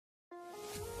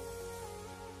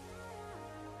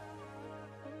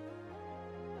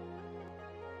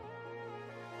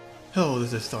Hello,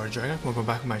 this is Star Dragon. Welcome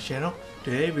back to my channel.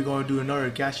 Today we're going to do another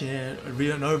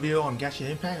video on Genshin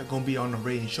Impact. It's going to be on the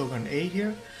Raiden Shogun Ei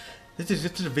here. This is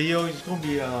a video. It's going to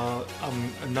be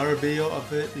another video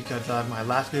of it because my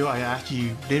last video I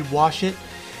actually did watch it,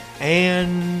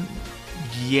 and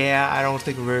yeah, I don't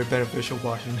think it's very beneficial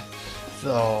watching it.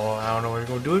 So I don't know what we're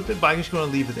going to do with it, but I'm just going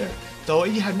to leave it there. So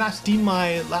if you have not seen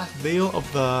my last video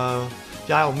of the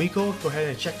Miko, go ahead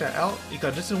and check that out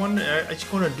because this is one I'm just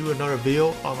going to do another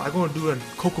video. I'm going to do a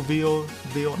Coco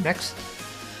video next.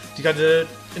 You got in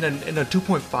a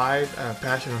 2.5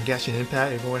 patch on Genshin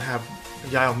Impact. You're going to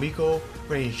have Miko,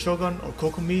 Raiden Shogun, or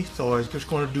Kokomi. So I'm just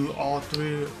going to do all of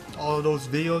those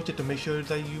videos just to make sure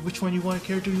that which one you want,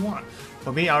 character you want.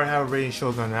 For me, I already have Raiden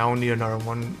Shogun. I don't need another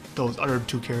one, those other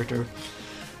two characters.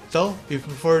 So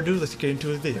without further ado, let's get into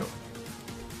the video.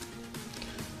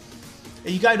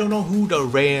 You guys don't know who the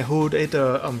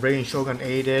Raiden Shogun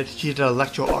Ei is. She's the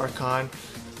Electro Archon,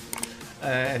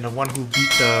 and the one who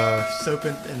beat the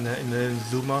serpent in the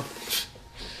Zuma.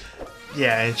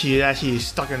 Yeah, and she actually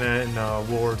stuck in the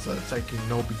war, so it's like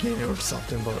no beginning or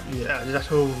something. But yeah, that's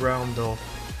her realm though.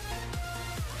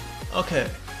 Okay,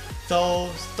 so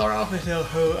start off with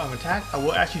her attack. I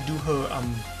will actually do her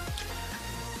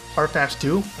artifacts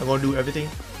too. I'm gonna do everything,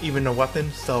 even the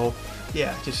weapons. So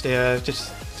yeah, just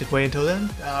wait until then.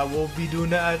 We'll be doing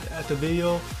that at the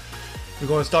video. We're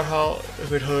going to start out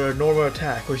with her normal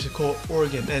attack, which is called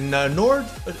Organ. And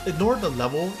ignore the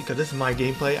level because this is my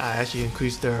gameplay. I actually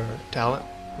increased their talent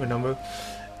with number.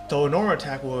 So a normal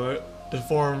attack will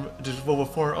perform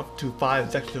up to 5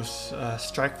 executive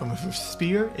strike from her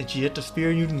spear, and she hit the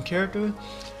spear using character.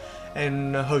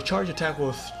 And her charge attack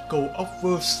will go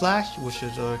upward slash, which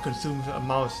is consumes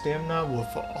amount of stamina with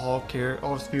all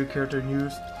spear characters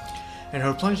use. And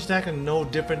her plunge attack is no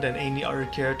different than any other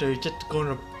character. It's just going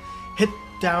to hit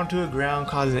down to the ground,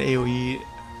 causing AoE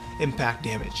impact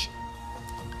damage.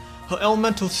 Her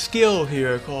elemental skill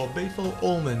here called Baleful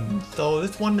Omen. So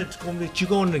this one that's you're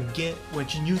going to get when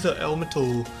you use her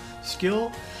elemental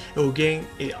skill. It will gain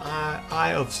an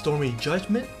Eye of Stormy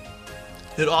Judgment.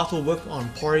 It'll also work on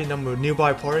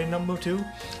nearby party number too,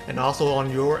 and also on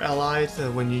your allies.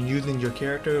 When you're using your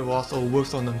character, it also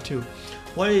works on them too.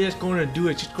 What it is going to do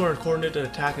is just going to coordinate the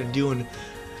attack and doing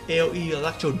AoE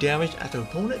electro damage at the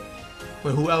opponent.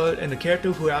 When the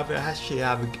character who actually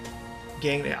have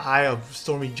gained an Eye of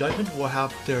Stormy Judgment will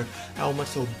have their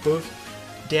elemental burst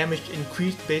damage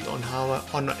increased based on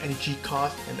the energy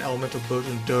cost and elemental burst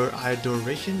and their eye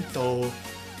duration. So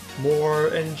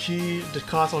more energy the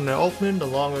cost on the opening, the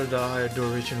longer the higher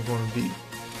duration is going to be.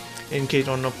 In case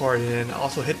on the party, and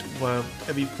also hit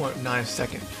every 0.9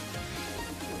 seconds.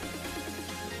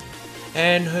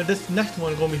 And this next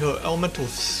one is going to be her elemental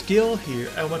skill here,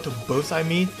 elemental burst I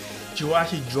mean. She will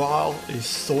actually draw a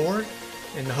sword,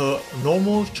 and her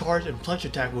normal charge and plunge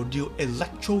attack will deal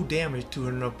electro damage to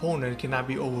an opponent. It cannot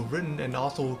be overwritten, and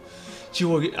also she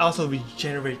will also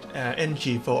regenerate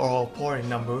energy for all party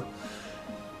number,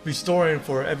 restoring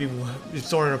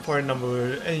a party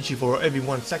number energy for every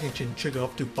 1 second can trigger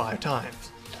up to 5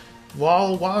 times.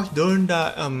 While during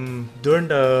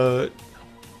the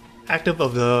active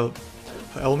of the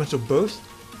elemental burst,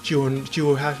 she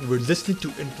will have resistance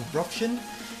to interruption,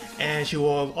 and she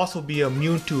will also be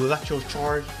immune to electro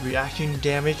charge reaction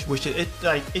damage, which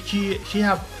she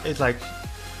have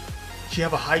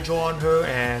a hydro on her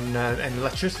and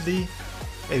electricity.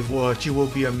 She will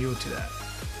be immune to that.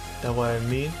 That's what I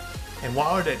mean. And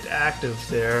while it's active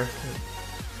there,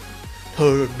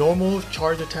 her normal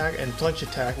charge attack and plunge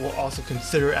attack will also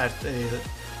consider as a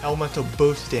elemental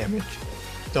burst damage.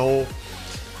 So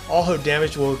all her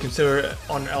damage will consider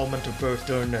on elemental burst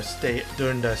during the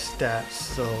stats.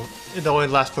 So it only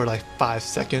lasts for like 5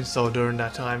 seconds. So during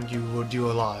that time, you will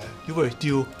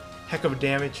do heck of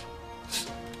damage.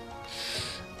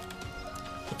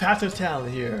 The passive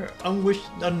talent here, Wish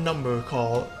Unnumber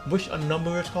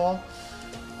is called.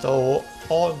 So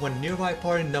when nearby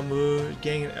party number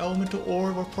gain an elemental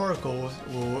orb or particles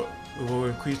will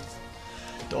increase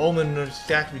the omen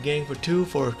stack regain for 2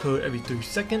 for occur every 3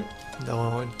 seconds. That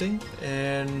one thing.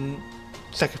 And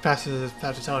second passive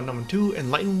talent number 2,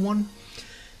 Enlighten one.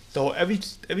 So every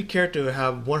character will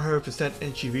have 100%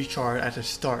 energy recharge at the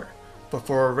start. But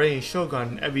for Raiden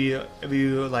Shogun, every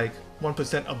like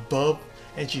 1% above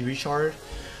energy recharge,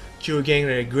 she will gain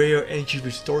a greater energy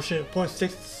restoration,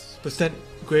 0.6%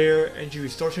 greater energy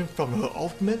restoration from her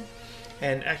ultimate,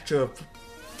 and extra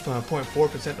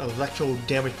 0.4% of electro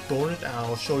damage bonus. And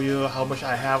I'll show you how much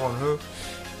I have on her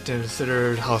to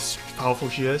consider how powerful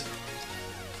she is.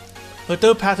 Her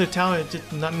third passive talent is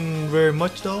just nothing very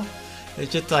much though.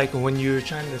 It's just like when you're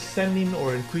trying to ascending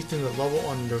or increasing the level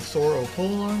on the sword or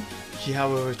polearm, she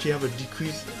have a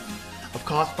decrease of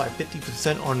cost by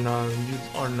 50%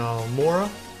 on Mora.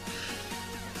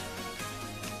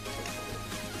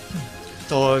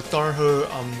 So start her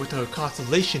with her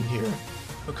constellation here.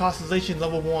 Her constellation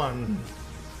level 1.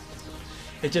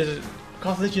 It's just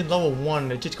constellation level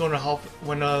 1. It's just gonna help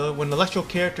when electro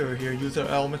character here use her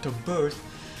elemental burst.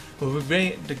 The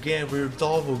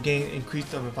resolve will gain increase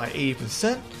by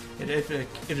 80%, and if a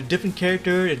different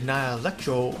character is not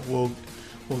electro, will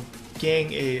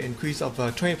gain a increase of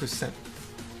 20%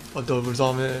 of the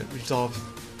resolve.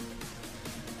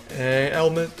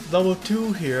 Element level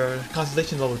 2 here,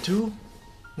 constellation level 2.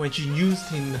 When she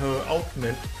using her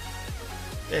ultimate,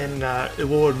 and it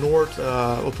will ignore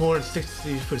opponent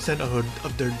 60%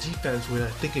 of their defense, which I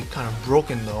think is kind of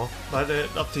broken though. But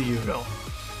up to you though.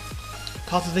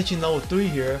 Constellation level 3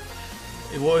 here,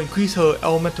 it will increase her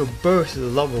elemental burst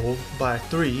level by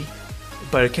 3,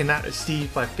 but it cannot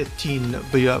exceed by 15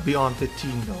 beyond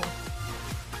 15 though.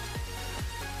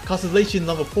 Constellation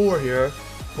level 4 here,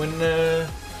 when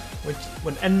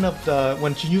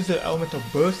she uses the elemental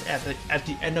burst at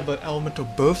the end of an elemental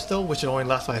burst though, which only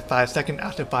lasts by 5 seconds.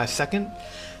 After 5 seconds,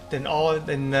 then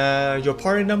your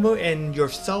party member and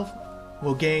yourself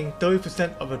will gain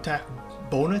 30% of attack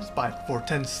bonus for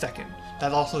 10 seconds.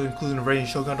 That also includes the Raiden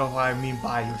Shogun. That's what I mean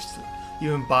by yourself,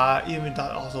 even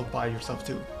that also by yourself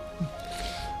too.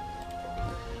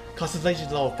 Constellation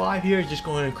level 5 here is just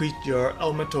going to increase your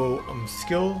elemental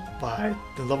skill by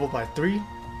the level by 3.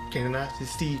 Cannot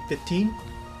exceed 15.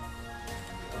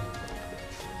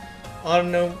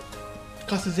 On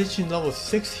Constellation level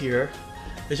 6 here,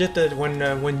 it's just that when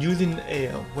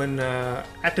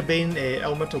activating a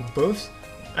elemental burst,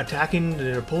 attacking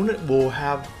the opponent will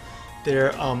have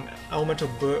their elemental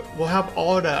burst. Will have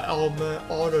all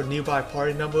the nearby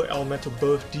party member elemental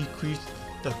burst decrease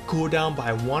the cooldown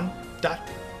by 1.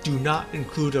 That do not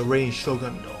include the Raiden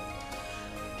Shogun though.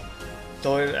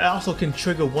 So it also can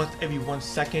trigger once every 1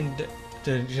 second.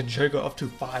 It can trigger up to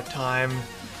 5 times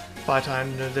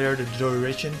there the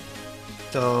duration.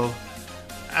 So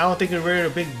I don't think it's really a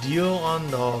big deal on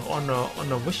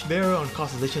the wish bearer on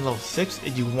Constellation level 6.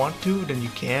 If you want to, then you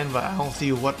can, but I don't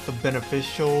see what the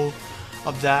beneficial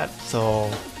of that.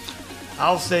 So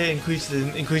I'll say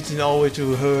increasing all the way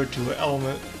to her to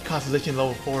element Constellation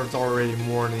level 4 is already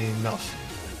more than enough,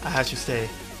 I have to say.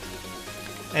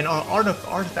 And on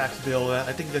artifacts build,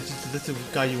 I think this is the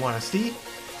guy you want to see.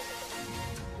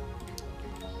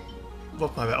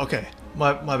 Oh, my bad. Okay,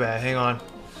 my bad. Hang on.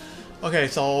 Okay,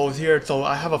 so here,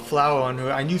 I have a flower on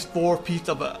her. I used 4 pieces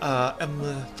of the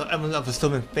Emblem of the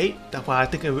Sylvan Fate. That's why I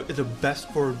think it's the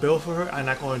best for build for her. I'm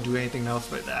not going to do anything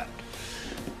else with that.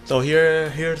 So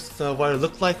here's what it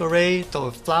looks like already. So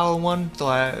it's flower 1.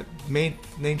 So main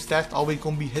name stats always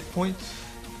gonna be hit points.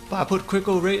 But I put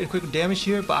critical rate and critical damage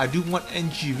here, but I do want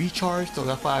NG recharge, so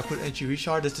that's why I put NG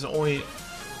recharge. This is the only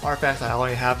artifacts I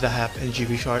only have that have NG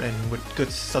recharge and with good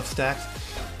substacks.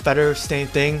 Feather, same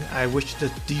thing. I wish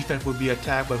the defense would be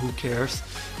attacked, but who cares?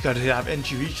 You gotta have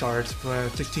NG recharge for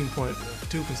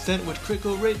 16.2% with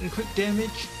critical rate and crit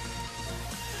damage.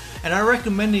 And I'm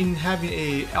recommending having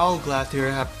a hourglass here,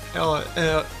 have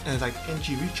like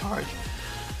NG recharge.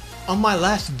 On my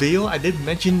last video, I did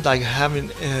mention like having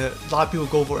a lot of people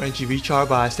go for NG recharge,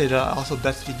 but I said that also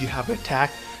best if you have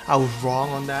attack. I was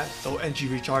wrong on that. So NG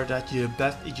recharge is actually the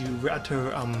best if you read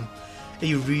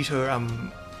her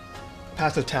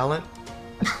passive talent.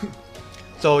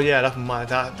 So yeah, that's my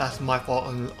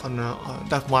fault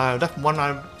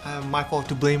my fault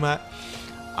to blame at.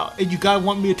 If you guys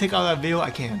want me to take out that video,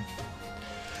 I can.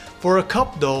 For a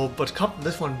cup though, but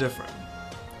this one's different.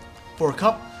 For a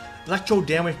cup, electro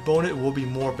damage bonus will be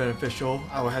more beneficial,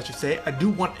 I would have to say. I do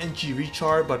want NG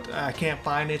recharge, but I can't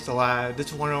find it, so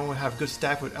this one only have good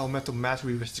stack with elemental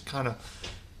mastery, which kind of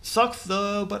sucks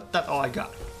though, but that's all I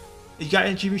got. You got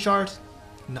NG recharge?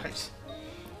 Nice.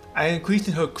 I increased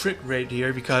her crit rate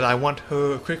here because I want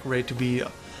her crit rate to be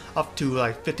up to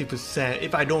like 50%.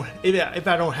 If I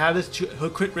don't have this, her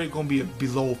crit rate gonna be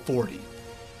below 40.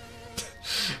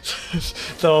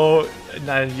 So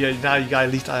now you guys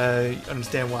at least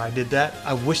understand why I did that.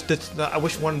 I wish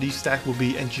one of these stacks would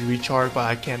be NG recharge, but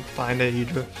I can't find it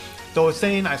either. So it's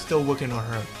saying I'm still working on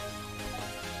her.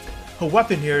 Her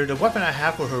weapon here, the weapon I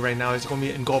have for her right now is going to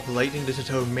be Engulf Lightning. This is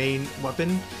her main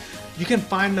weapon. You can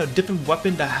find a different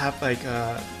weapon that have like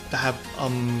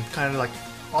kind of like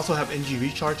also have NG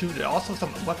recharge too. There are also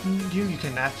some weapons here you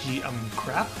can actually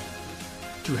craft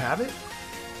to have it.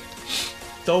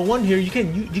 So one here you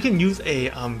can use a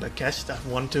the catch, that's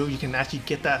one too. You can actually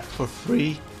get that for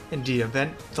free in the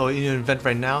event. So in the event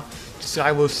right now,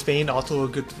 Skywolf's Fane also a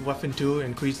good weapon too,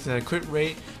 increasing the crit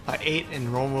rate by 8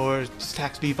 and normal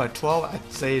attack speed by 12.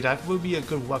 I'd say that would be a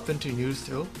good weapon to use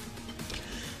too.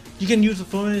 You can use the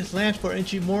Furnace Lance for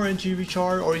more NG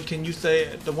recharge, or you can use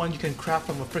the one you can craft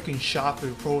from a freaking shop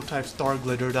with prototype Star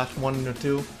Glitter. That's 1 or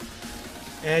 2.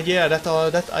 And yeah, that's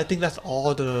all. I think that's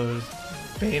all the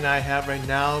Bane I have right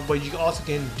now. But you also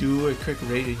can do a quick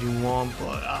rate if you want,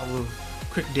 but I will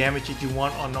quick damage if you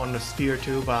want on the spear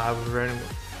too. But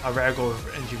I'd rather go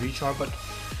with NG recharge. But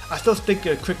I still think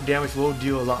a quick damage will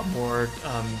deal a lot more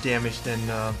damage than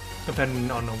depending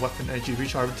on the weapon NG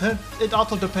recharge. It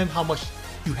also depends how much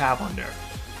you have on there.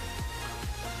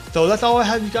 So that's all I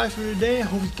have you guys for today. I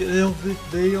hope this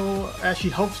video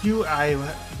actually helps you.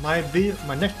 My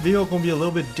next video is gonna be a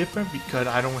little bit different because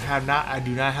I do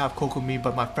not have Kokomi,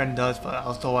 but my friend does. But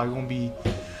also I'm gonna be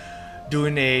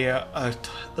doing a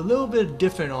little bit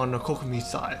different on the Kokomi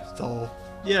side. So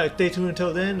yeah, stay tuned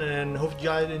until then, and hope you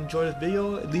guys enjoy this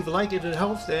video. Leave a like if it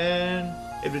helps, and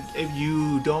if it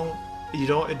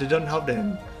doesn't help,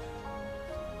 then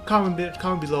comment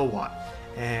below what.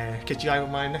 And catch you guys in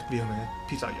my next video, man.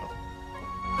 Peace out, yo.